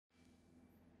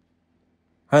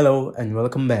Hello and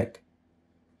welcome back.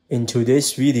 In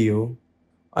today's video,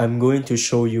 I'm going to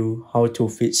show you how to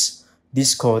fix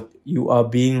Discord "You are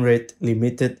being rate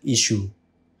limited" issue.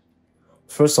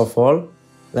 First of all,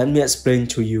 let me explain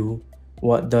to you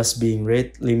what does being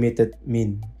rate limited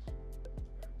mean.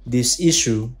 This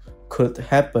issue could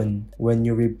happen when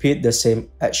you repeat the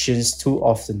same actions too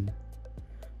often,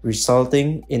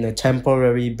 resulting in a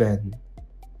temporary ban.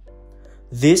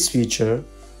 This feature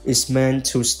is meant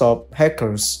to stop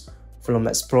hackers from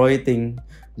exploiting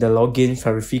the login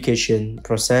verification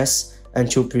process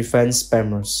and to prevent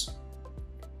spammers.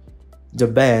 The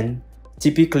ban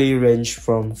typically ranges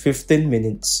from 15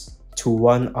 minutes to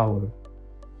 1 hour.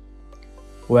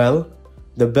 Well,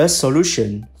 the best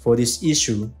solution for this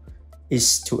issue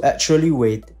is to actually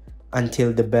wait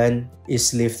until the ban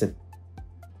is lifted.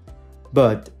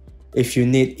 But if you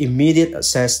need immediate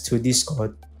access to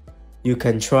Discord, you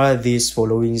can try these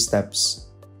following steps.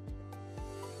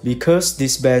 Because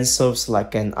this ban serves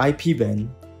like an IP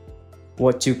ban,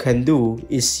 what you can do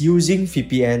is using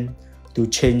VPN to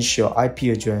change your IP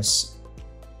address.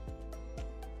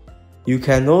 You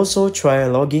can also try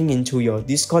logging into your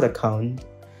Discord account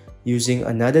using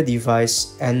another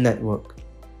device and network.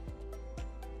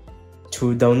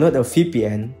 To download a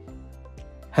VPN,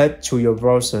 head to your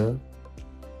browser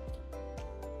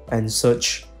and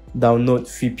search Download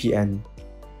VPN.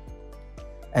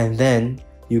 And then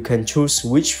you can choose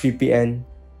which VPN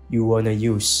you wanna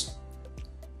use.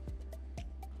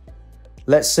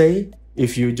 Let's say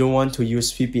if you don't want to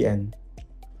use VPN.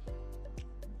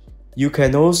 You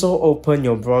can also open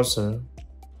your browser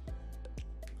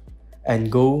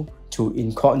and go to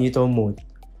incognito mode,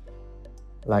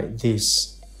 like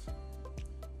this.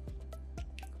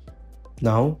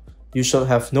 Now, you should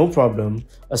have no problem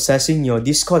accessing your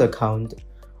Discord account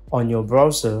on your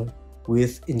browser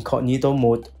with incognito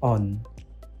mode on.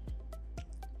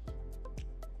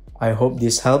 I hope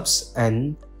this helps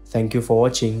and thank you for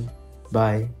watching.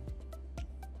 Bye.